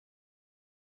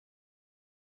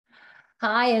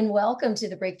Hi, and welcome to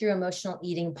the Breakthrough Emotional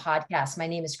Eating podcast. My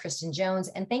name is Kristen Jones,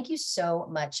 and thank you so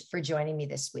much for joining me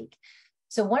this week.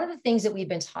 So, one of the things that we've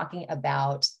been talking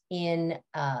about in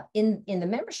the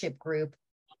membership group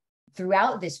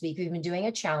throughout this week, we've been doing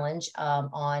a challenge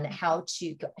on how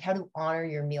to honor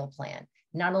your meal plan.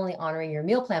 Not only honoring your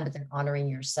meal plan, but then honoring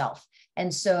yourself.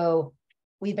 And so,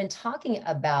 we've been talking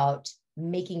about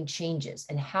making changes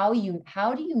and how do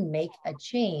you make a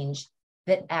change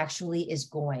that actually is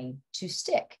going to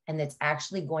stick and that's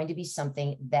actually going to be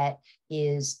something that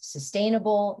is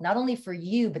sustainable, not only for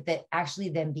you, but that actually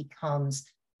then becomes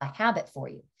a habit for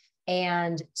you.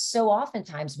 And so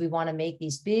oftentimes we want to make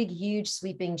these big, huge,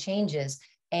 sweeping changes.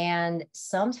 And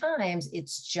sometimes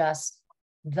it's just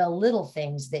the little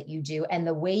things that you do and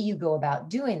the way you go about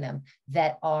doing them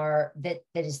that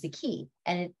is the key.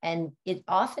 And it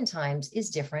oftentimes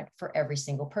is different for every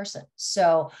single person.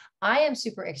 So I am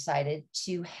super excited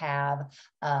to have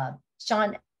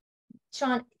Shawn.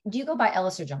 Shawn, do you go by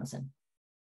Ellis or Johnson?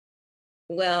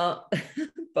 Well,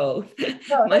 both.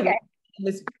 Oh, my okay. name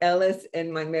is Ellis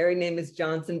and my married name is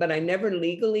Johnson, but I never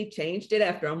legally changed it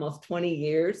after almost 20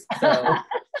 years. So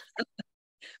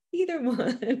either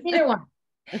one. Either one.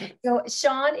 So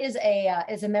Shawn is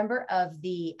a member of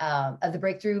the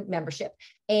Breakthrough membership,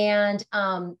 and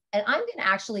I'm going to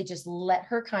actually just let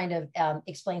her kind of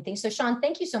explain things. So Shawn,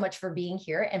 thank you so much for being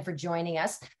here and for joining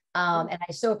us. And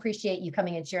I so appreciate you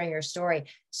coming and sharing your story.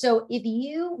 So if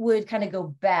you would kind of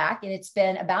go back, and it's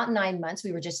been about 9 months.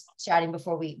 We were just chatting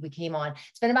before we came on.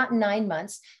 It's been about 9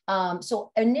 months.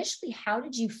 So initially, how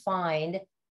did you find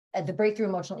the Breakthrough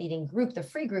Emotional Eating group, the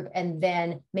free group, and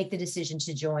then make the decision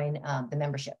to join the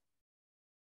membership?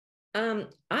 I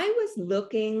was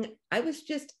looking, I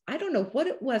don't know what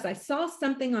it was. I saw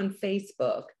something on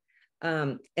Facebook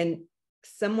and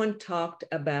someone talked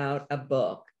about a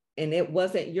book and it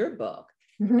wasn't your book.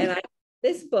 Mm-hmm. And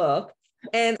this book,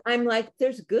 and I'm like,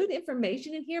 there's good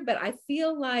information in here, but I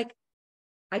feel like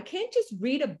I can't just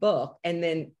read a book and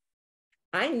then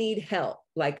I need help.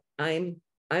 Like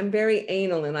I'm very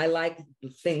anal and I like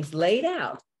things laid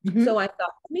out. Mm-hmm. So I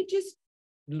thought, let me just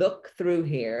look through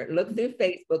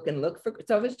Facebook and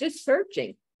so I was just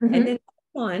searching. Mm-hmm. And then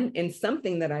one in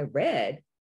something that I read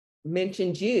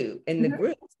mentioned you in the Mm-hmm.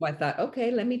 group. So I thought,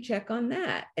 okay, let me check on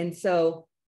that. And so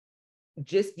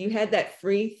just, you had that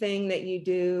free thing that you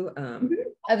do.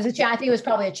 It was I think it was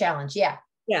probably a challenge. Yeah.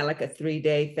 Yeah, like a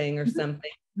 3-day thing or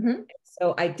something. Mm-hmm.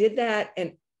 So I did that.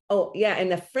 And oh yeah,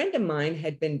 and a friend of mine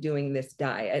had been doing this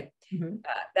diet. Mm-hmm.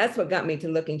 That's what got me to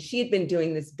looking. She had been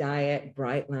doing this diet,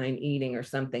 bright line eating or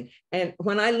something. And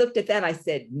when I looked at that, I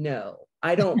said, no,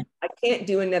 I can't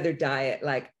do another diet.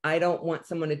 Like, I don't want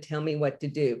someone to tell me what to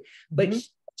do. But Mm-hmm.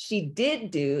 she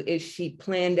did do is she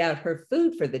planned out her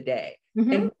food for the day.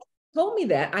 Mm-hmm. And told me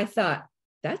that, I thought,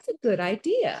 that's a good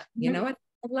idea. Mm-hmm. You know, I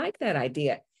like that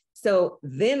idea. So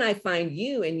then I find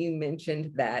you and you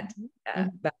mentioned that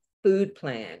about food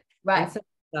plan. Right. And so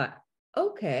I thought,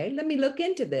 okay, let me look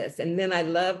into this. And then I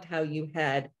loved how you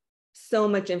had so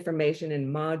much information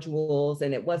in modules,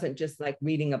 and it wasn't just like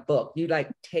reading a book. You like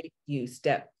take you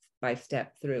step by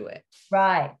step through it.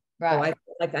 Right. Right. So I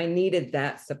felt like I needed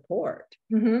that support.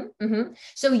 Mm-hmm. Mm-hmm.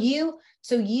 So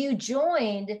you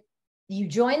joined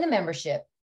the membership,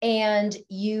 and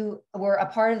you were a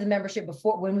part of the membership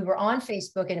before when we were on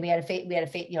Facebook, and we had a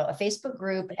Facebook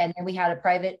group, and then we had a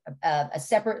private, a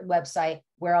separate website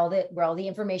where all the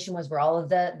information was, where all of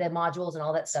the modules and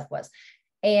all that stuff was.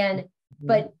 And,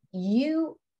 but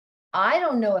I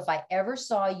don't know if I ever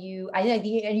saw you,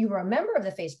 and you were a member of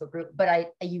the Facebook group,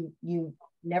 but you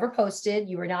never posted,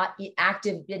 you were not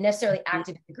necessarily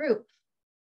active in the group,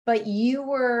 but you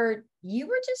were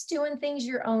just doing things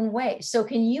your own way. So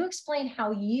can you explain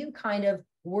how you kind of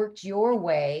worked your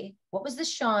way? What was the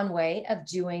Shawn way of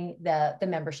doing the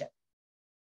membership?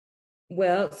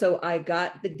 Well, so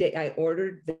I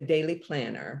ordered the daily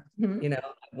planner. Mm-hmm. You know,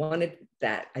 I wanted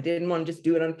that. I didn't want to just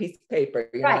do it on a piece of paper.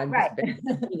 Right.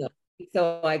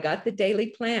 So I got the daily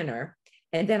planner,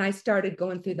 and then I started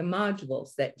going through the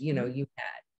modules that, you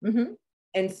had. Mm-hmm.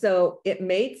 And so it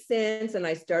made sense, and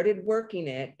I started working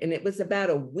it. And it was about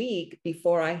a week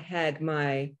before I had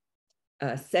my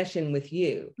session with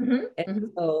you. Mm-hmm.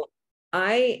 And so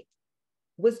I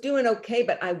was doing okay,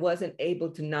 but I wasn't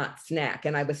able to not snack.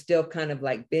 And I was still kind of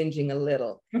like binging a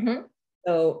little. Mm-hmm.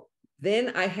 So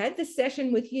then I had the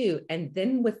session with you. And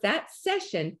then with that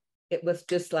session, it was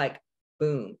just like,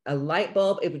 boom, a light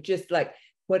bulb. It was just like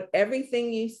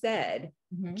everything you said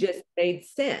just made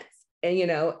sense. And,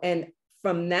 and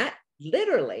from that,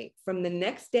 literally from the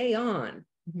next day on,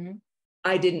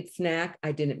 I didn't snack.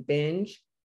 I didn't binge.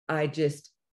 I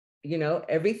just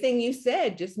everything you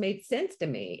said just made sense to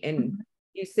me. And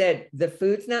you said the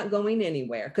food's not going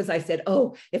anywhere. Because I said,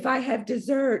 oh, if I have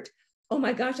dessert, oh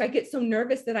my gosh, I get so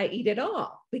nervous that I eat it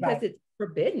all because it's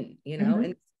forbidden,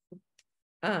 And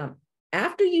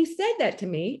after you said that to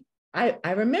me,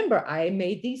 I remember I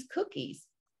made these cookies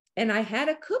and I had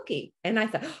a cookie and I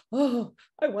thought, oh,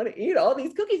 I want to eat all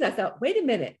these cookies. I thought, wait a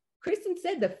minute. Kristen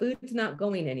said the food's not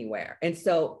going anywhere. And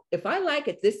so if I like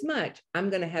it this much, I'm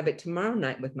going to have it tomorrow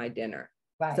night with my dinner.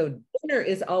 Right. So dinner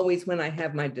is always when I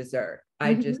have my dessert.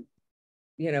 I just,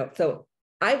 so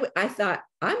I thought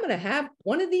I'm going to have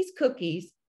one of these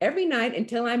cookies every night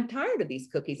until I'm tired of these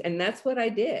cookies. And that's what I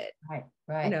did. Right.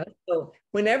 Right. So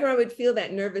whenever I would feel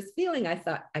that nervous feeling, I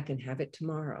thought I can have it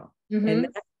tomorrow. And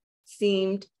that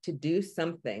seemed to do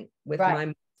something with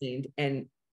my mind. And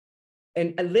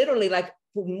literally, like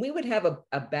when we would have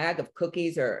a bag of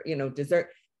cookies or, dessert,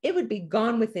 it would be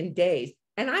gone within days.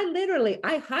 And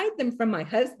I hide them from my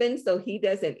husband so he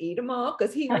doesn't eat them all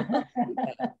because he won't do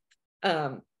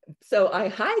that. So I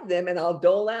hide them and I'll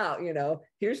dole out,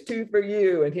 here's 2 for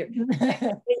you. And here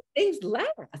things last,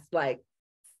 like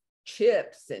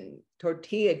chips and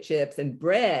tortilla chips and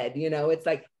bread, it's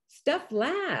like stuff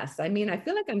lasts. I mean, I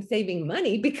feel like I'm saving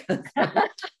money because I'm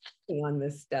on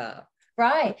this stuff.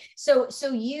 Right. So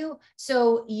you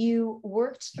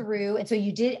worked through, and so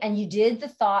you did the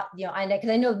thought, I know, because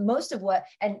I know most of what,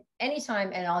 and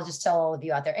anytime, and I'll just tell all of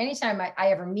you out there, anytime I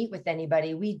ever meet with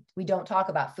anybody, we don't talk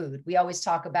about food. We always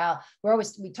talk about,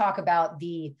 we talk about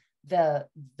the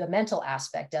mental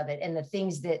aspect of it and the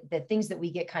things that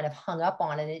we get kind of hung up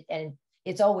on, and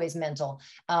it's always mental,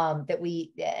 that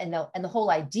we, and the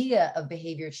whole idea of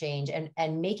behavior change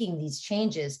and making these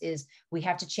changes is we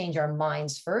have to change our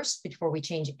minds first before we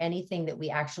change anything that we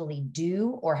actually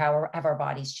do or have our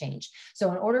bodies change.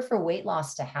 So in order for weight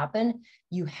loss to happen,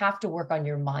 you have to work on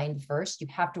your mind first. You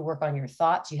have to work on your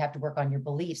thoughts. You have to work on your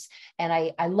beliefs. And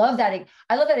I love that.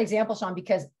 I love that example, Shawn,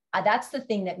 because that's the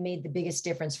thing that made the biggest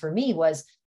difference for me, was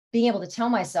being able to tell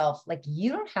myself, like,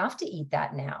 you don't have to eat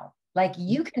that now. Like,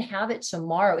 you can have it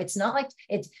tomorrow. It's not like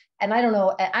it's, and I don't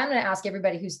know, I'm going to ask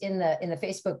everybody who's in the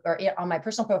Facebook or on my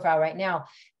personal profile right now,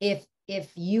 if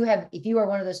you are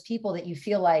one of those people that you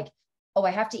feel like, oh,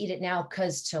 I have to eat it now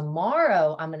because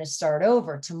tomorrow I'm going to start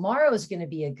over. Tomorrow is going to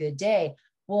be a good day.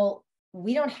 Well,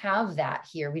 we don't have that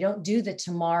here. We don't do the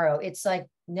tomorrow. It's like,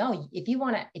 no, if you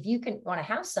want to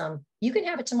have some, you can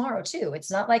have it tomorrow too.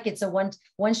 It's not like it's a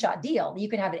one shot deal. You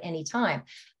can have it anytime.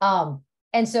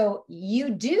 And so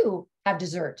you do have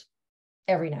dessert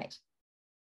every night.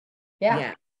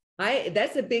 Yeah.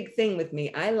 That's a big thing with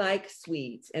me. I like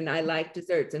sweets and I like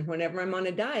desserts. And whenever I'm on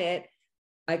a diet,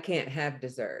 I can't have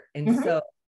dessert. And so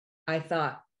I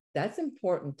thought that's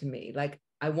important to me. Like,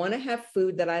 I want to have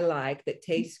food that I like, that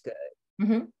tastes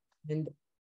good. And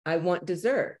I want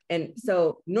dessert. And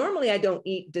so normally I don't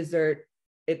eat dessert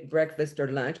at breakfast or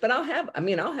lunch, but I'll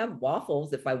have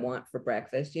waffles if I want for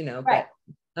breakfast, Right.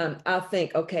 But I'll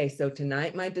think, okay, so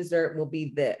tonight my dessert will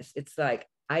be this. It's like,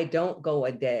 I don't go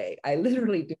a day. I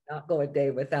literally do not go a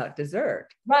day without dessert.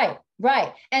 Right.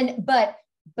 And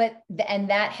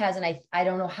that has, and I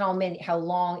don't know how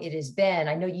long it has been.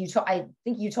 I know I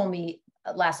think you told me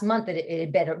last month that it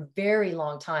had been a very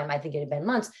long time. I think it had been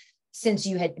months since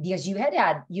because you had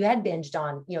binged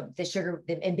on, the sugar,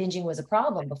 and binging was a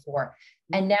problem before.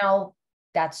 And now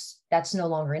that's no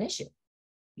longer an issue.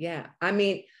 Yeah. I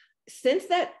mean, since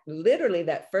that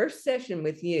first session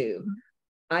with you,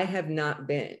 I have not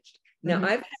binged. Now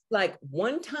I've had like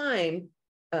one time,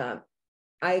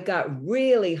 I got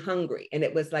really hungry and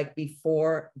it was like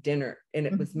before dinner and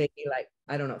it was maybe like,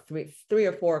 I don't know, 3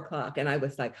 or 4 o'clock. And I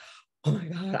was like, oh my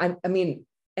God.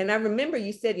 And I remember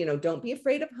you said, don't be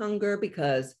afraid of hunger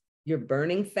because you're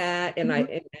burning fat. And and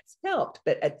that's helped.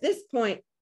 But at this point,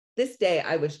 this day,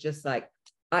 I was just like,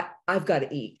 I've got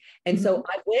to eat. And so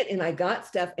I went and I got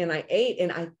stuff and I ate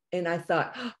and I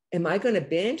thought, oh, am I going to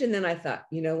binge? And then I thought,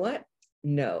 you know what?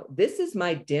 No, this is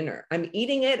my dinner. I'm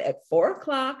eating it at 4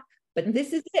 o'clock, but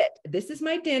this is it. This is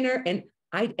my dinner. And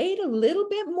I ate a little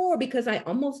bit more because I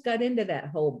almost got into that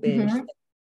whole binge thing.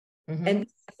 And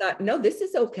I thought, no, this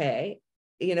is okay.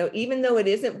 Even though it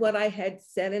isn't what I had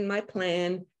set in my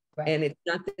plan, and it's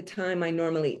not the time I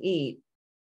normally eat,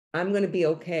 I'm going to be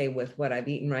okay with what I've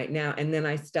eaten right now. And then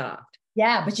I stopped.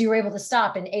 Yeah, but you were able to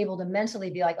stop and able to mentally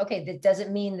be like, okay, that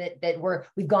doesn't mean that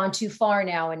we've gone too far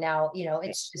now. And now,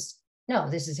 it's just, no,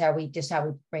 this is how we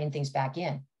rein things back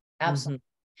in. Absolutely.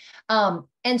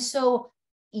 And so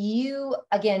you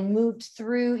again moved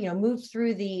through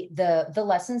the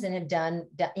lessons and have done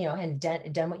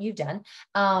what you've done.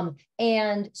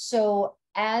 And so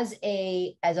as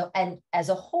a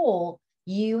whole,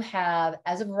 you have,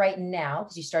 as of right now,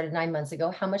 because you started 9 months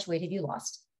ago, how much weight have you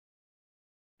lost?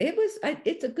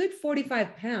 It's a good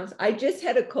 45 pounds. I just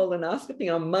had a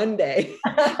colonoscopy on Monday.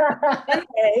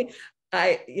 Sunday,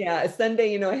 I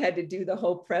had to do the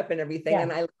whole prep and everything. Yeah.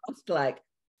 And I lost like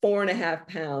 4.5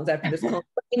 pounds after this colonoscopy.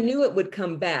 I knew it would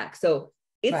come back. So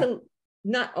it's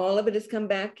not all of it has come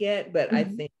back yet, but I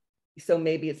think, so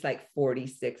maybe it's like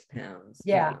 46 pounds.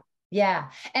 Yeah. Maybe. Yeah.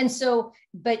 And so,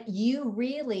 but you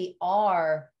really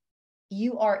are,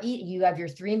 you have your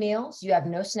 3 meals, you have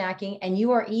no snacking, and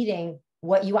you are eating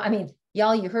what you want. I mean,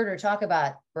 y'all, you heard her talk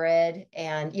about bread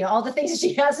and, all the things that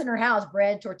she has in her house,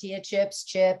 bread, tortilla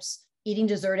chips, eating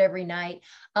dessert every night.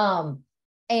 And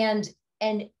I'm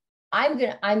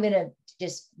going to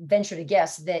just venture to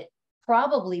guess that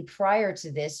probably prior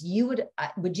to this,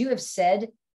 would you have said,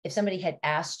 if somebody had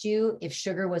asked you if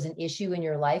sugar was an issue in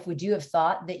your life, would you have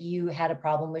thought that you had a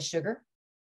problem with sugar?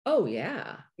 Oh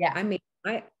yeah. Yeah. I mean,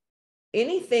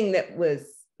 anything that was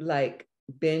like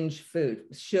binge food,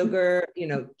 sugar,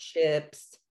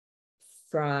 chips,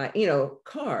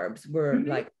 carbs were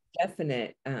like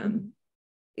definite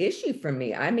issue for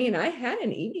me. I mean, I had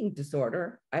an eating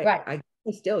disorder. I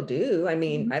still do. I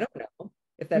mean, I don't know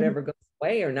if that ever goes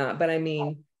away or not, but I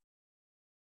mean,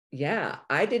 yeah,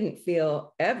 I didn't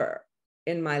feel ever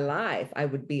in my life I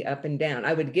would be up and down.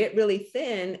 I would get really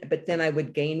thin, but then I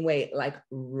would gain weight like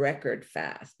record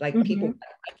fast. Like people,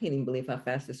 I can't even believe how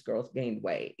fast this girl's gained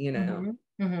weight,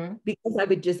 because I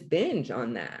would just binge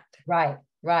on that. Right.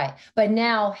 But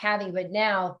now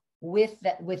with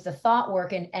the thought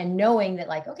work and knowing that,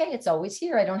 like, okay, it's always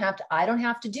here. I don't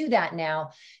have to do that now.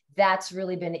 That's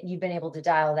really you've been able to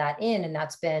dial that in. And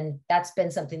that's been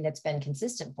something that's been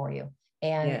consistent for you.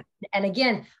 And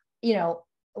again,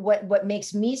 what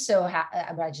makes me so happy,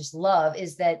 what I just love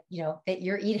is that, that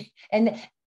you're eating. And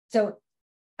so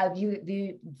if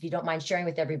you don't mind sharing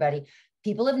with everybody,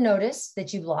 people have noticed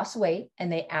that you've lost weight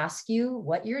and they ask you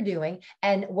what you're doing.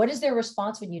 And what is their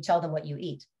response when you tell them what you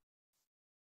eat?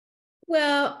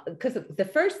 Well, because the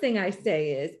first thing I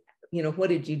say is, what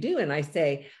did you do? And I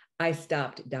say, I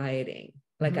stopped dieting.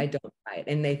 Like I don't diet.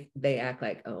 And they act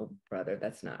like, oh, brother,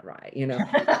 that's not right.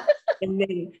 And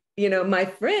then, my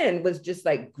friend was just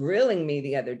like grilling me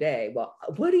the other day. Well,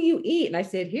 what do you eat? And I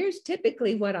said, here's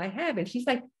typically what I have. And she's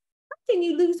like, how can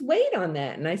you lose weight on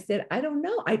that? And I said, I don't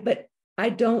know. But I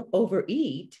don't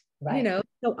overeat, so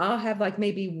I'll have like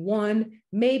maybe 1,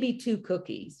 maybe 2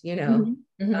 cookies,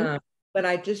 but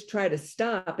I just try to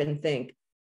stop and think,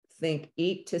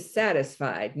 eat to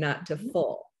satisfied, not to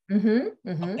full. And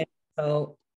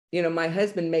so, my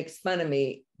husband makes fun of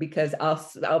me because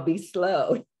I'll be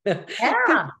slow.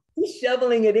 Yeah. He's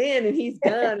shoveling it in and he's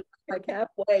done like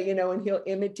halfway, and he'll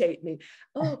imitate me.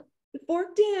 Oh,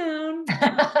 fork down,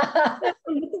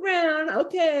 look around.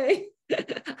 Okay.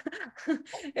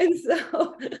 And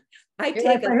so I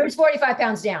take who's 45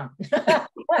 pounds down.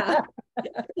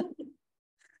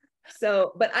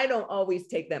 So, but I don't always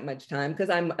take that much time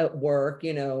because I'm at work,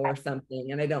 or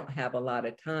something, and I don't have a lot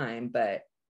of time, but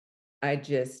I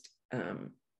just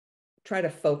try to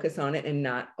focus on it and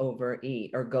not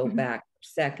overeat or go back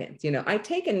seconds. I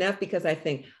take enough because I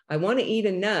think I want to eat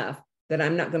enough that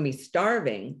I'm not going to be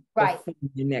starving before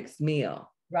the next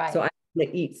meal. Right. So I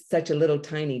eat such a little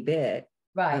tiny bit.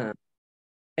 Right.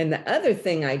 And the other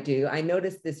thing I do, I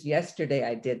noticed this yesterday,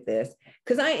 I did this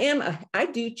because I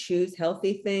do choose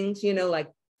healthy things, like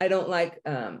I don't like,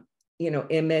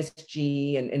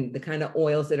 MSG and the kind of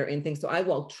oils that are in things. So I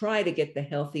will try to get the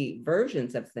healthy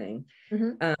versions of things.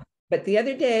 But the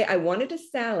other day I wanted a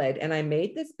salad and I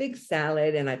made this big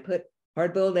salad and I put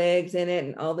hard-boiled eggs in it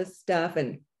and all this stuff.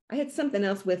 And I had something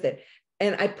else with it.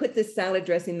 And I put this salad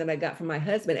dressing that I got from my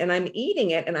husband and I'm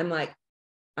eating it. And I'm like,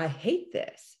 I hate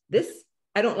this.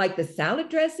 I don't like the salad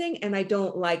dressing and I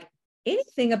don't like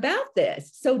anything about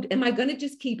this. So am I going to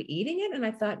just keep eating it? And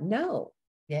I thought, no,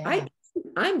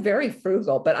 I'm very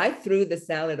frugal, but I threw the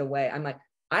salad away. I'm like,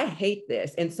 I hate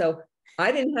this. And so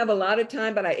I didn't have a lot of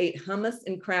time, but I ate hummus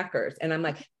and crackers. And I'm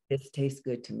like, this tastes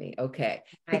good to me. Okay.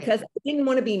 Because I didn't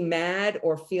want to be mad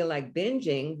or feel like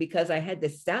binging because I had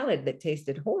this salad that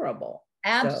tasted horrible.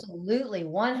 Absolutely.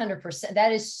 100%.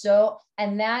 That is so,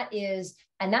 and that's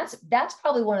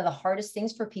probably one of the hardest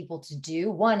things for people to do.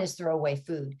 One is throw away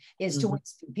food, to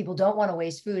waste food. People don't want to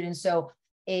waste food. And so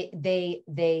they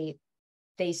will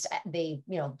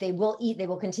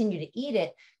continue to eat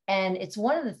it. And it's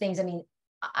one of the things, I mean,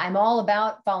 I'm all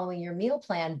about following your meal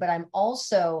plan, but I'm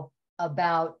also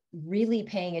about really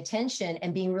paying attention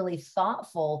and being really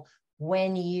thoughtful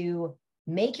when you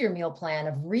make your meal plan,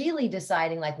 of really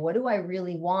deciding like, what do I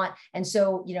really want? And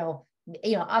so,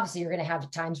 obviously you're going to have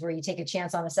times where you take a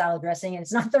chance on a salad dressing and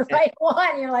it's not the right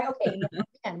one. You're like, okay, never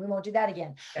again. We won't do that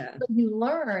again. Yeah. But you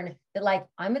learn that like,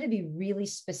 I'm going to be really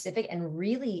specific and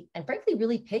really, and frankly,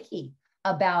 really picky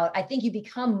about, I think you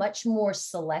become much more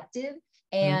selective,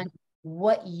 and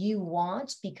what you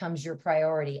want becomes your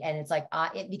priority. And it's like,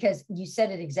 because you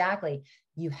said it exactly,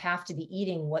 you have to be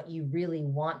eating what you really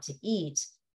want to eat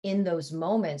in those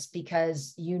moments,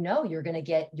 because you're going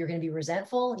to be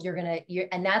resentful.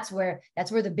 And that's where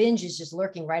the binge is just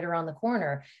lurking right around the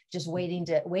corner, just waiting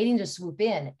to swoop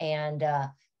in. And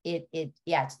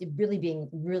it's really being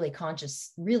really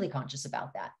conscious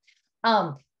about that.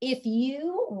 If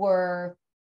you were,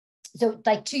 so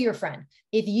like to your friend,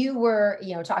 if you were,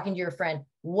 talking to your friend,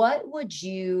 what would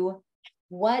be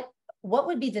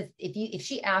if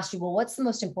she asked you, well, what's the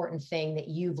most important thing that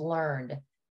you've learned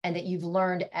and that you've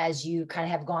learned as you kind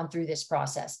of have gone through this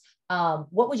process?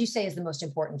 What would you say is the most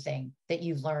important thing that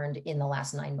you've learned in the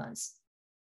last 9 months?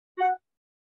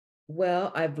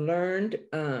 Well, I've learned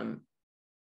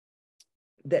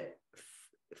that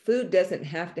food doesn't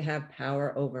have to have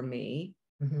power over me,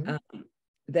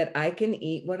 that I can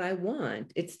eat what I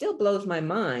want. It still blows my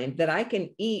mind that I can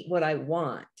eat what I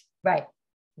want. Right.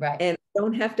 And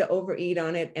don't have to overeat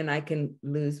on it, and I can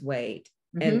lose weight.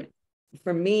 And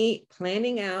for me,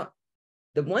 planning out,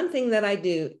 the one thing that I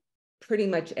do pretty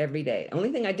much every day,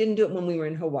 only thing I didn't do it when we were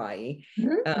in Hawaii,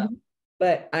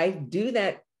 but I do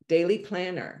that daily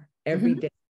planner every day.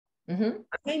 I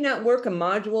may not work a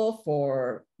module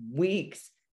for weeks,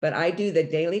 but I do the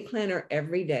daily planner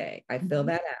every day. I fill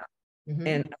that out.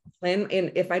 And plan,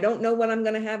 and if I don't know what I'm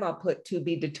going to have, I'll put to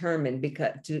be determined,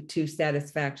 because to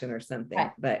satisfaction or something.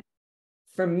 Right. But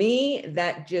for me,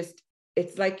 that just,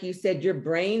 it's like you said, your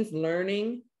brain's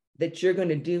learning that you're going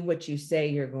to do what you say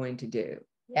you're going to do.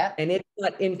 Yeah. And it's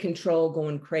not in control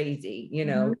going crazy,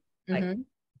 like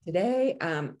today,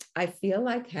 I feel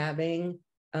like having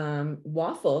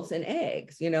waffles and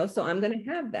eggs, so I'm going to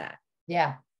have that.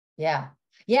 Yeah. Yeah.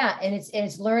 Yeah. And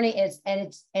it's learning,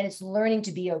 it's learning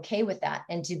to be okay with that,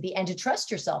 and to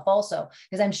trust yourself also.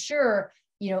 Because I'm sure,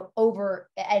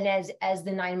 as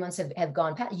the 9 months have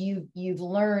gone past, you've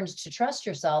learned to trust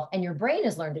yourself, and your brain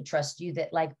has learned to trust you,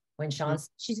 that like when Shawn says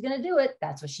she's going to do it,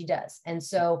 that's what she does. And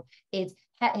so do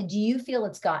you feel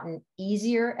it's gotten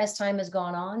easier as time has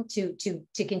gone on to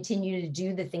continue to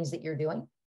do the things that you're doing?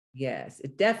 Yes,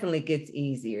 it definitely gets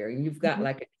easier. You've got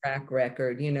like a track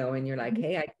record, and you're like,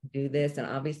 hey, I can do this. And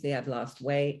obviously I've lost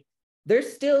weight.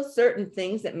 There's still certain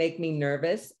things that make me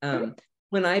nervous.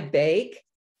 When I bake,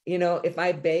 if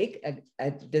I bake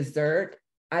a dessert,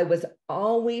 I was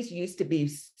always used to be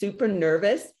super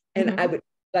nervous, and I would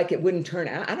like, it wouldn't turn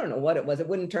out. I don't know what it was. It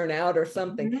wouldn't turn out or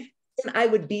something. And I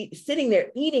would be sitting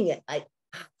there eating it.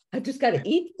 I just got to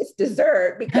eat this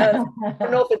dessert because I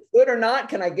don't know if it's good or not.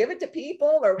 Can I give it to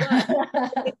people or what?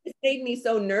 It just made me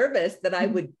so nervous that I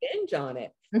would binge on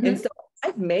it. And so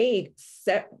I've made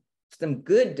some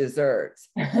good desserts.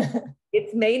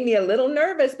 It's made me a little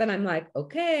nervous, but I'm like,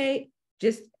 okay,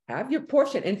 just have your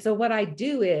portion. And so what I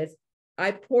do is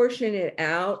I portion it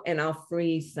out and I'll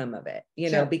freeze some of it,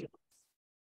 because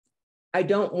I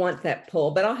don't want that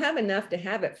pull, but I'll have enough to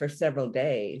have it for several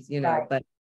days, but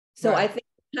so I think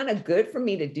kind of good for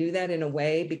me to do that in a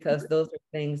way, because those are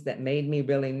things that made me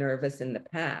really nervous in the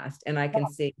past. And I can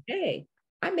say, hey,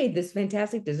 I made this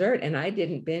fantastic dessert and I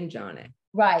didn't binge on it.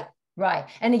 Right.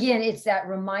 And again, it's that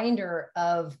reminder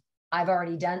of I've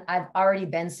already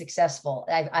been successful.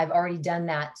 I've already done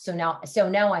that. So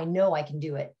now I know I can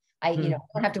do it. I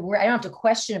don't have to worry. I don't have to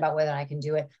question about whether I can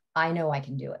do it. I know I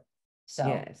can do it. So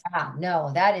yes.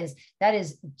 No, that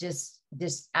is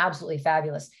just absolutely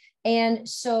fabulous. And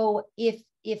so if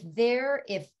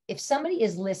somebody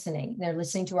is listening, they're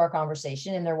listening to our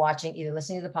conversation and they're either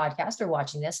listening to the podcast or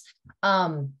watching this,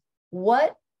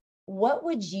 what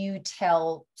would you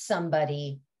tell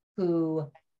somebody who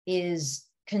is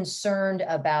concerned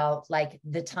about like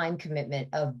the time commitment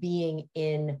of being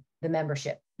in the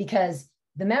membership? Because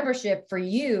the membership for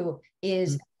you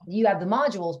is you have the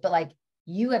modules, but like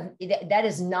that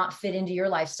does not fit into your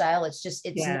lifestyle. It's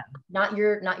not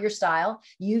your style.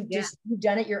 You've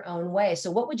done it your own way.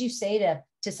 So what would you say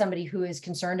to somebody who is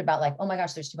concerned about like, oh my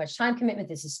gosh, there's too much time commitment.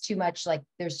 This is too much. Like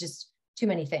there's just too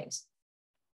many things.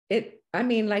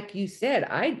 Like you said,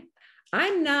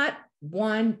 I'm not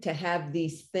one to have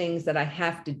these things that I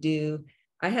have to do.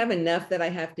 I have enough that I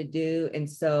have to do. And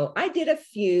so I did a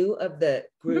few of the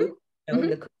group,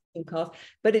 the coaching calls,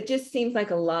 but it just seems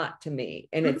like a lot to me.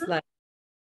 And it's like,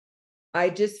 I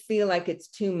just feel like it's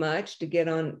too much to get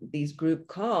on these group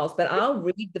calls, but I'll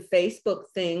read the Facebook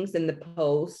things and the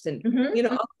posts and,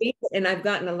 I'll read it, and I've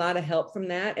gotten a lot of help from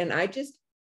that. And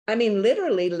I mean,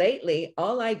 literally lately,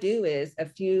 all I do is a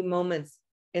few moments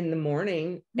in the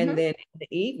morning and then in the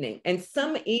evening. And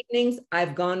some evenings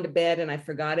I've gone to bed and I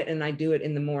forgot it, and I do it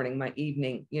in the morning, my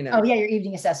evening, Oh yeah, your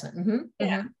evening assessment.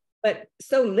 Yeah. But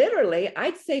so literally,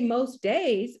 I'd say most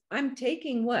days I'm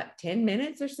taking 10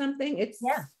 minutes or something. It's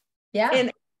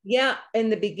And in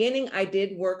the beginning, I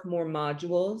did work more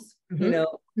modules, now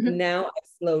I've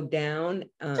slowed down.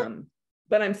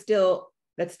 But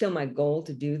that's still my goal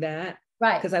to do that.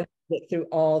 Right. Because I get through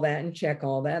all that and check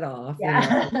all that off.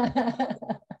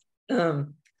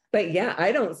 But yeah,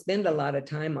 I don't spend a lot of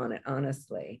time on it,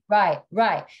 honestly. Right.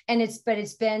 And it's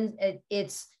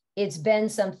been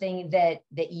something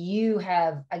that you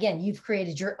have, again, you've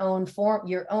created your own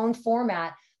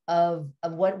format of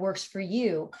what works for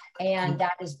you. And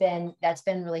that's been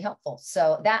really helpful.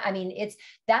 So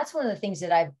that's one of the things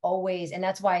that I've always, and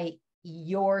that's why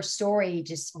your story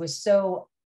just was so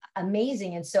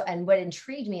amazing. And what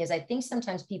intrigued me is I think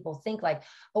sometimes people think like,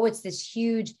 oh, it's this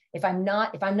huge, if I'm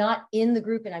not in the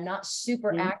group and I'm not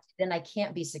super active, then I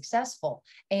can't be successful.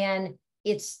 And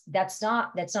that's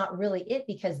not really it,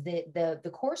 because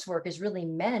the coursework is really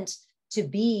meant to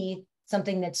be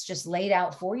something that's just laid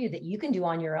out for you that you can do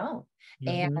on your own.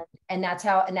 And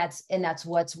that's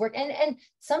what's worked. And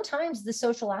sometimes the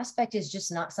social aspect is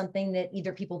just not something that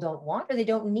either people don't want or they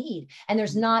don't need. And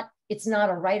it's not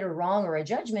a right or wrong or a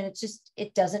judgment. It's just,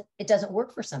 it doesn't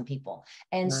work for some people.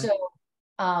 And so,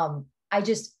 I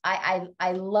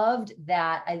loved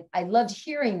that. I loved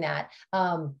hearing that.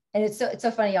 And it's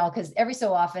so funny, y'all, because every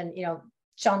so often,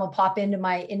 Shawn will pop into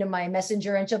my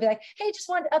messenger and she'll be like, hey, just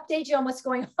wanted to update you on what's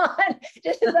going on.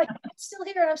 Just like, I'm still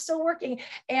here and I'm still working.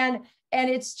 And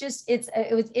it's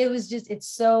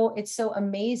so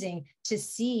amazing to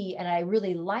see. And I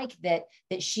really like that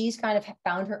she's kind of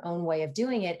found her own way of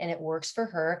doing it and it works for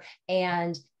her.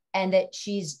 And that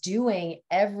she's doing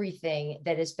everything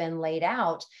that has been laid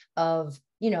out of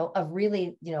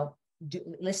really,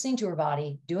 listening to her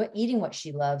body, eating what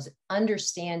she loves,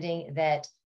 understanding that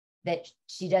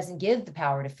she doesn't give the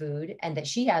power to food, and that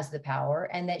she has the power,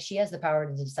 and that she has the power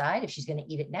to decide if she's going to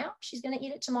eat it now, she's going to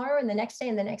eat it tomorrow, and the next day,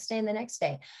 and the next day, and the next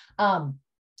day.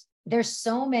 There's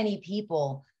so many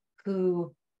people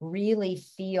who really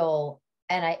feel,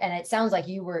 and it sounds like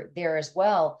you were there as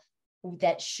well,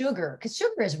 that sugar, because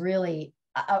sugar is really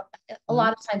a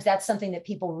lot of times that's something that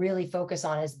people really focus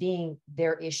on as being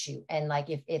their issue. And like,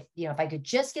 if I could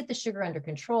just get the sugar under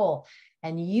control,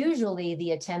 and usually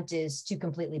the attempt is to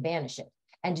completely banish it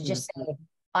and to just say,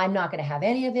 I'm not going to have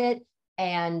any of it.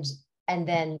 And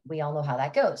then we all know how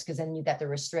that goes, because then you got the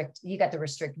restrict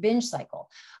binge cycle.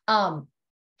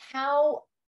 How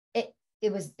it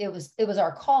was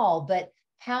our call, but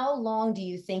how long do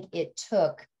you think it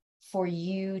took for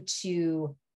you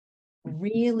to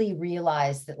really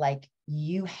realize that like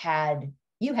you had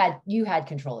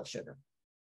control of sugar?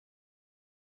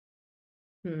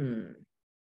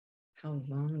 How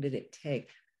long did it take?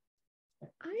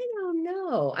 I don't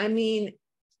know. I mean,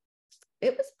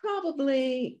 it was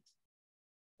probably,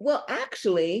 well,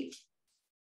 actually,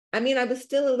 I mean, I was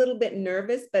still a little bit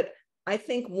nervous, but I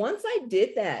think once I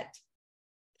did that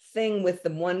thing with the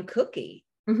one cookie,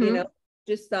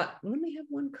 just thought, let me have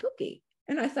one cookie.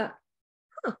 And I thought,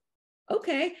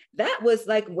 okay, that was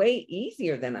like way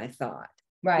easier than I thought.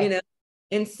 Right.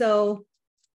 And so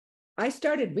I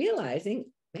started realizing,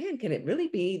 man, can it really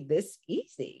be this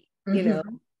easy?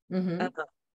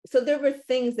 So there were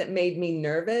things that made me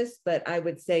nervous, but I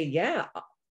would say, yeah,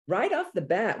 right off the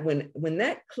bat, when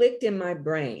that clicked in my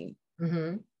brain,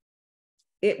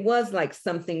 it was like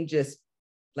something just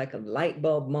like a light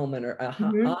bulb moment or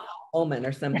a moment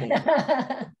or something.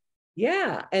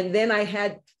 Yeah. And then I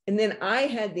had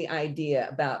the idea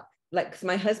about, like, 'cause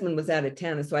my husband was out of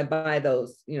town. And so I buy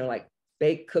those, like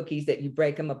baked cookies that you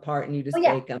break them apart and you just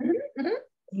bake them.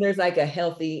 And there's like a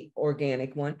healthy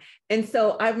organic one. And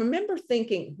so I remember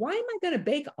thinking, why am I going to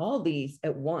bake all these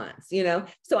at once?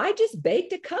 So I just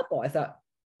baked a couple. I thought,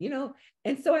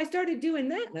 and so I started doing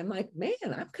that. And I'm like, man,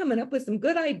 I'm coming up with some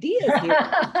good ideas here.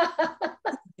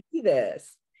 Do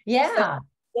this. Yeah. So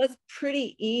it was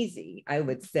pretty easy, I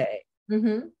would say.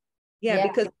 Yeah,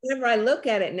 because whenever I look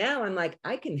at it now, I'm like,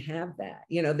 I can have that.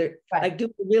 Like, do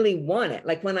I really want it?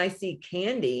 Like when I see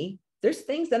candy, there's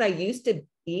things that I used to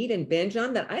eat and binge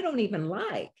on that I don't even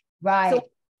like. Right. So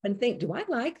and think, do I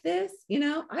like this?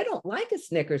 I don't like a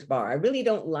Snickers bar. I really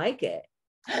don't like it.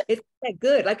 It's that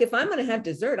good. Like if I'm going to have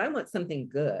dessert, I want something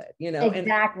good,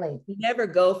 Exactly. And never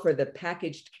go for the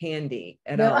packaged candy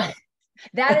at all.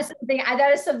 that is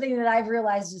something that I've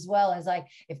realized as well, is like,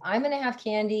 if I'm going to have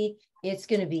candy, it's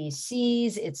going to be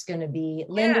C's, it's going to be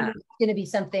Linda, it's going to be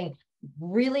something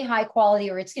really high quality,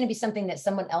 or it's going to be something that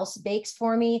someone else bakes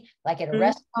for me, like at a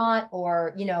restaurant,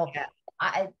 or,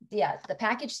 the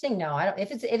packaged thing. No, I don't,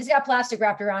 if it's got plastic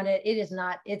wrapped around it, it's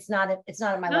not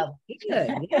at my level.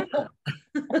 Good. Yeah.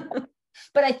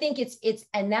 But I think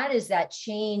and that is that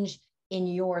change in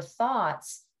your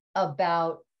thoughts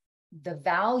about the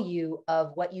value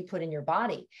of what you put in your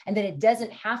body, and that it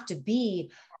doesn't have to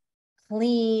be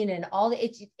clean and all.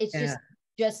 It's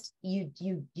just you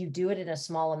do it in a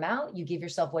small amount, you give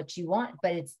yourself what you want,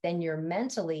 but it's then you're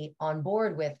mentally on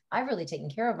board with, I've really taken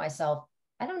care of myself.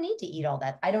 I don't need to eat all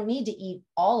that. I don't need to eat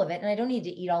all of it. And I don't need to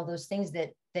eat all those things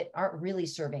that aren't really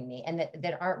serving me, and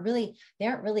that aren't really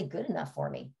good enough for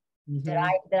me.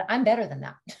 That I'm better than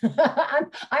that.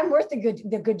 I'm worth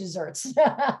the good desserts.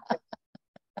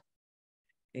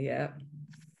 Yeah.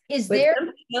 Is there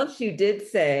something else you did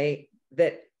say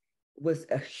that was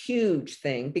a huge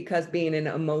thing, because being an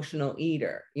emotional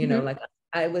eater, like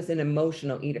I was an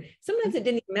emotional eater. Sometimes it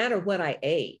didn't even matter what I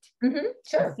ate.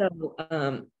 Sure.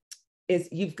 So is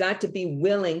you've got to be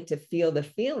willing to feel the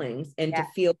feelings, and to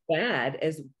feel bad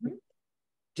as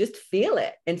just feel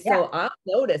it. And so I'll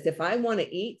notice if I want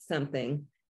to eat something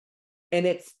and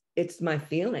it's my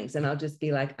feelings, and I'll just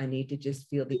be like, I need to just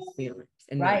feel these feelings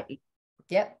and not eat.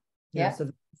 Yep. Yeah. So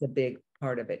that's a big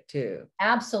part of it too.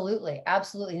 Absolutely.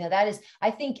 Now that is,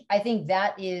 I think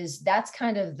that's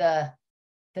kind of the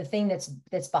thing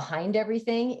that's behind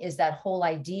everything, is that whole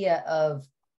idea of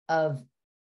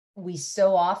we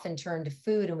so often turn to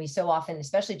food, and we so often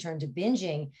especially turn to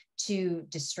binging to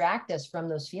distract us from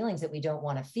those feelings that we don't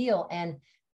want to feel. And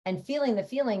feeling the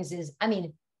feelings is, I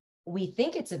mean, we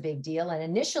think it's a big deal, and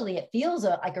initially it feels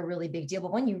like a really big deal,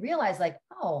 but when you realize, like,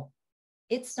 oh,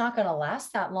 it's not going to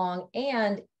last that long,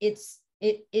 and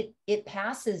it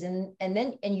passes, and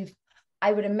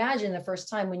I would imagine the first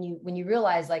time when you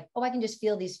realize, like, oh, I can just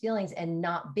feel these feelings and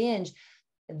not binge,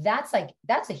 that's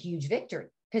a huge victory,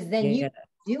 because then you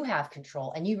do have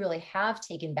control, and you really have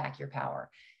taken back your power.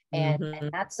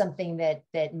 And that's something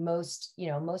that most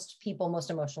people, most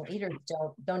emotional eaters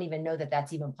don't even know that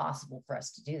that's even possible for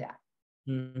us to do that.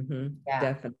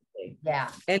 Definitely. Yeah.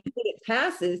 And when it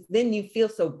passes, then you feel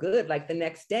so good, like the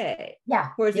next day. Yeah.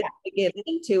 Whereas if you get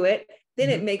into it, then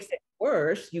it makes it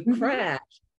worse. You crash.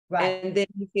 Right. And then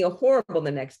you feel horrible the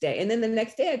next day. And then the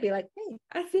next day I'd be like, hey,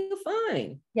 I feel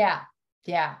fine. Yeah.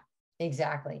 Yeah.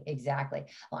 Exactly.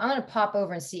 Well, I'm going to pop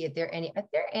over and see if there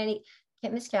are any,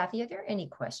 Miss Kathy, are there any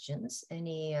questions?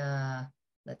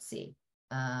 Let's see.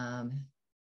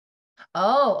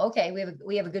 Oh, okay.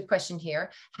 We have a good question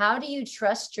here. How do you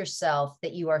trust yourself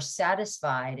that you are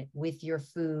satisfied with your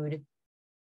food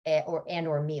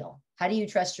or meal? How do you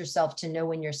trust yourself to know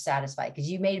when you're satisfied? Because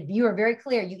you are very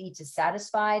clear, you eat to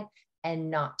satisfied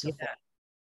and not to full.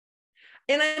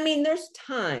 And I mean, there's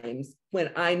times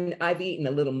when I've eaten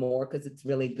a little more because it's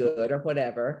really good or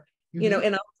whatever, and I'll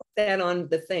put that on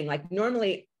the thing. Like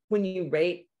normally when you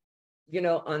rate,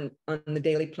 on the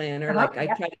daily planner, like I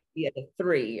try to be at a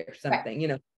 3 or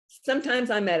something, sometimes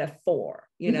I'm at a 4,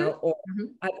 or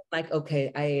I'm like,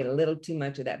 okay, I ate a little too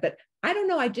much of that, but I don't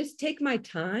know. I just take my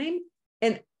time,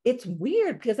 and it's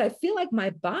weird because I feel like my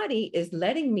body is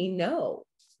letting me know.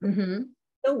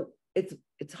 So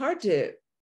it's hard to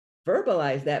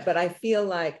verbalize that, but I feel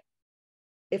like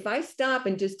if I stop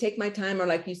and just take my time, or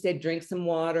like you said, drink some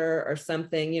water or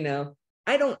something,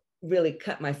 I don't really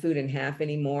cut my food in half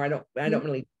anymore. I don't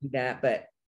really do that, but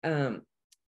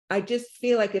I just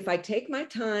feel like if I take my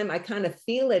time, I kind of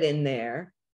feel it in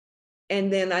there.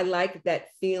 And then I like that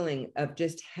feeling of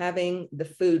just having the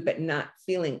food, but not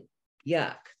feeling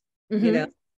yuck.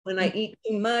 When I eat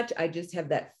too much, I just have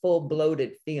that full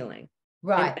bloated feeling.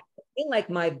 Right. And I feel like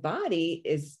my body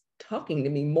is talking to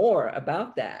me more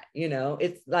about that.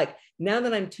 It's like, now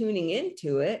that I'm tuning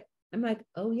into it, I'm like,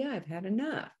 oh yeah, I've had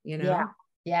enough,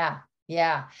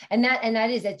 Yeah. And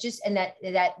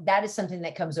that is something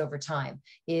that comes over time,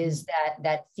 is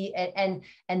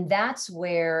and that's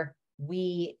where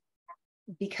we,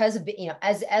 because of,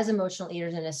 as emotional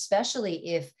eaters, and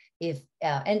especially if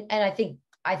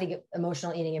I think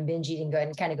emotional eating and binge eating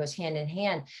kind of goes hand in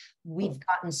hand. We've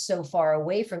gotten so far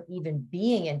away from even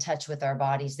being in touch with our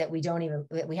bodies that we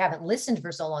haven't listened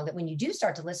for so long, that when you do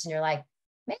start to listen, you're like,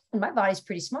 man, my body's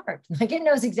pretty smart. Like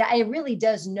it really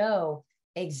does know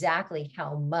exactly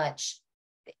how much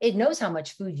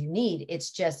food you need. It's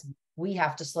just, we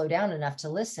have to slow down enough to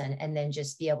listen, and then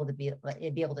just be able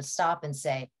to stop and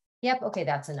say, yep, okay,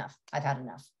 that's enough. I've had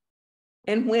enough.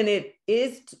 And when it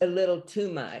is a little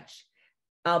too much,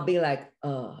 I'll be like,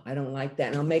 oh, I don't like that.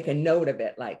 And I'll make a note of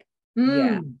it. Like,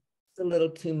 yeah, Mm. it's a little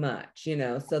too much, you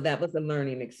know? So that was a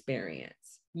learning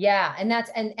experience. Yeah. And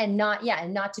that's, and not, yeah.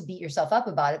 And not to beat yourself up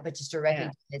about it, but just to Yeah.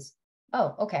 recognize,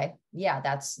 oh, okay. Yeah.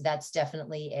 That's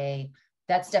definitely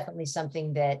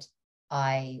something that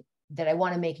I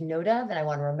want to make note of. And I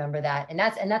want to remember that. And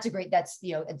that's a great,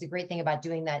 you know, it's a great thing about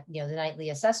doing that, you know, the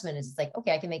nightly assessment is it's like,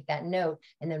 okay, I can make that note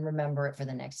and then remember it for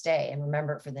the next day and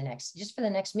remember it for the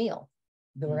next meal.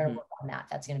 But we're going to work on that.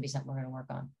 That's going to be something we're going to work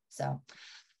on. So,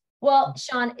 well,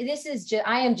 Shawn, this is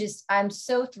just, I'm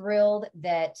so thrilled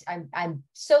that I'm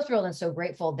so thrilled and so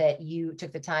grateful that you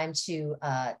took the time to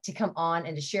come on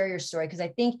and to share your story. Cause I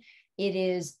think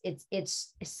it's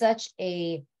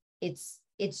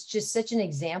just such an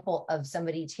example of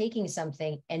somebody taking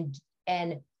something and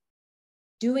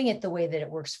doing it the way that it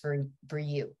works for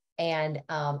you. And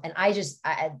I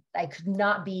could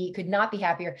not be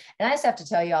happier. And I just have to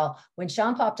tell y'all, when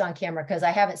Shawn popped on camera, cause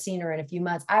I haven't seen her in a few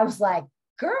months, I was like,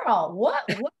 girl, what?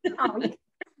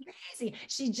 Crazy.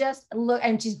 She just look,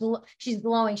 and she's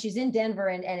glowing. She's in Denver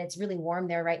and it's really warm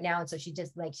there right now. And so she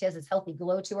just like, she has this healthy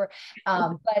glow to her.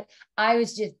 But I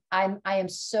am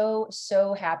so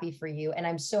happy for you. And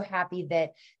I'm so happy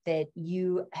that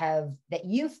you found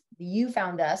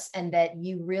us and that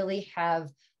you really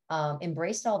have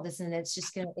embraced all this. And it's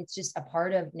just a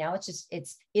part of now.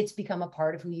 It's become a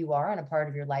part of who you are and a part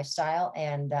of your lifestyle.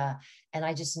 And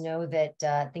I just know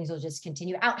that things will just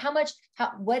continue out. How much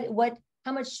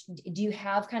do you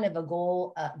have kind of a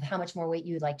goal of how much more weight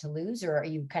you would like to lose, or are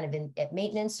you kind of at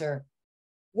maintenance or?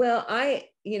 Well, I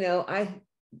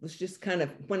was just kind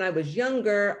of, when I was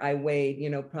younger, I weighed,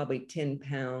 probably 10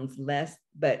 pounds less,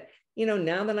 but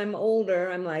now that I'm older,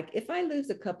 I'm like, if I lose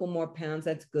a couple more pounds,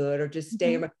 that's good, or just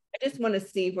stay around. I just want to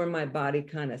see where my body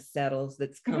kind of settles,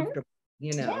 that's comfortable,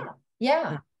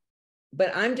 Yeah.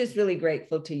 But I'm just really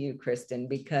grateful to you, Kristen,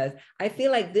 because I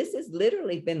feel like this has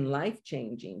literally been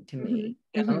life-changing to me.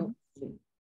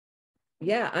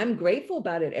 Yeah, I'm grateful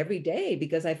about it every day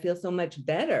because I feel so much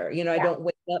better. I don't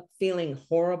wake up feeling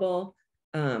horrible.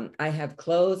 I have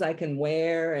clothes I can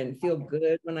wear and feel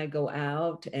good when I go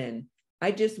out. And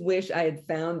I just wish I had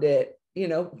found it,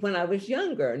 when I was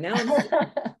younger. Now I'm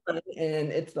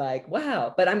and it's like,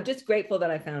 wow, but I'm just grateful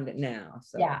that I found it now.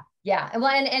 So yeah. Well,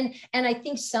 and I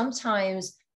think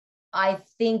sometimes I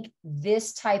think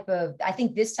this type of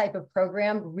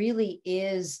program really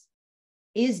is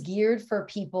geared for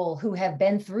people who have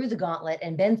been through the gauntlet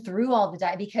and been through all the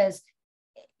diet, because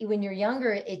when you're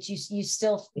younger, it's you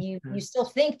still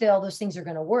think that all those things are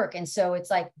going to work. And so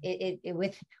it's like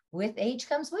with age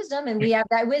comes wisdom, and we have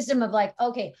that wisdom of like,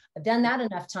 okay, I've done that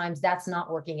enough times, that's not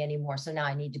working anymore. So now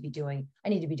I need to be doing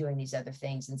these other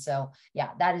things. And so,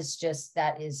 yeah, it's just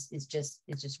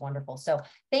wonderful. So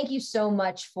thank you so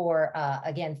much for,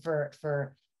 again,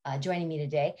 for joining me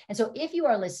today. And so if you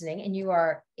are listening and you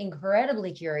are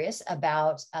incredibly curious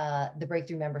about the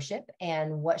Breakthrough membership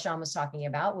and what Shawn was talking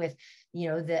about with,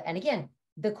 and again,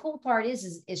 the cool part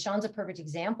is Shawn's a perfect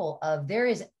example of, there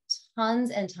is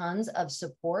tons and tons of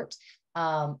support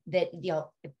that,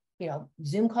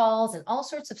 Zoom calls and all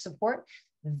sorts of support.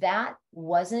 That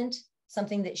wasn't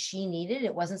something that she needed.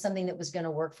 It wasn't something that was going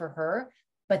to work for her.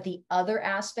 But the other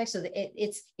aspects of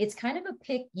it's kind of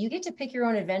you get to pick your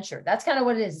own adventure. That's kind of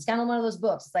what it is. It's kind of one of those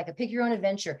books. It's like a pick your own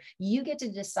adventure. You get to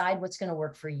decide what's going to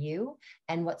work for you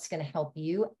and what's going to help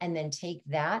you, and then take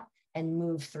that and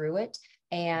move through it.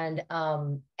 And I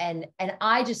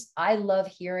love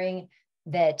hearing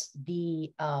that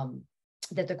the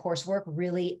coursework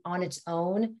really on its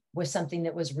own was something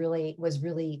that was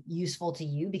really useful to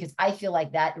you, because I feel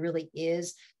like that really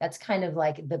that's kind of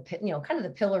like kind of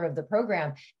the pillar of the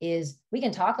program. Is we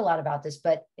can talk a lot about this,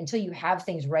 but until you have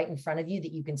things right in front of you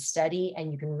that you can study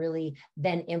and you can really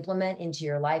then implement into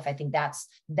your life, I think that's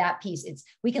that piece.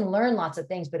 We can learn lots of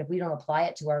things, but if we don't apply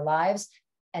it to our lives,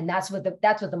 and that's what the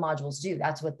modules do.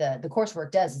 That's what the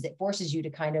coursework does, is it forces you to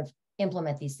kind of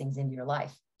implement these things into your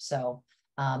life. So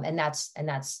that's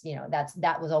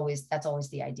always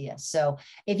the idea. So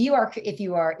if you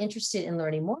are interested in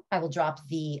learning more, I will drop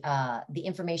the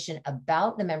information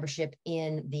about the membership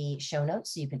in the show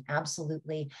notes. So you can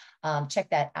absolutely check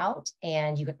that out,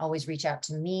 and you can always reach out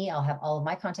to me. I'll have all of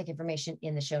my contact information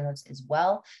in the show notes as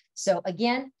well. So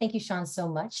again, thank you, Shawn, so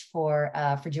much for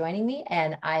joining me.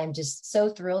 And I am just so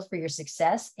thrilled for your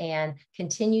success and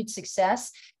continued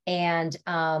success. And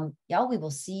y'all, we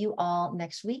will see you all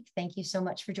next week. Thank you so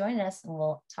much for joining us, and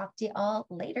we'll talk to you all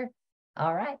later.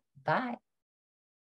 All right. Bye.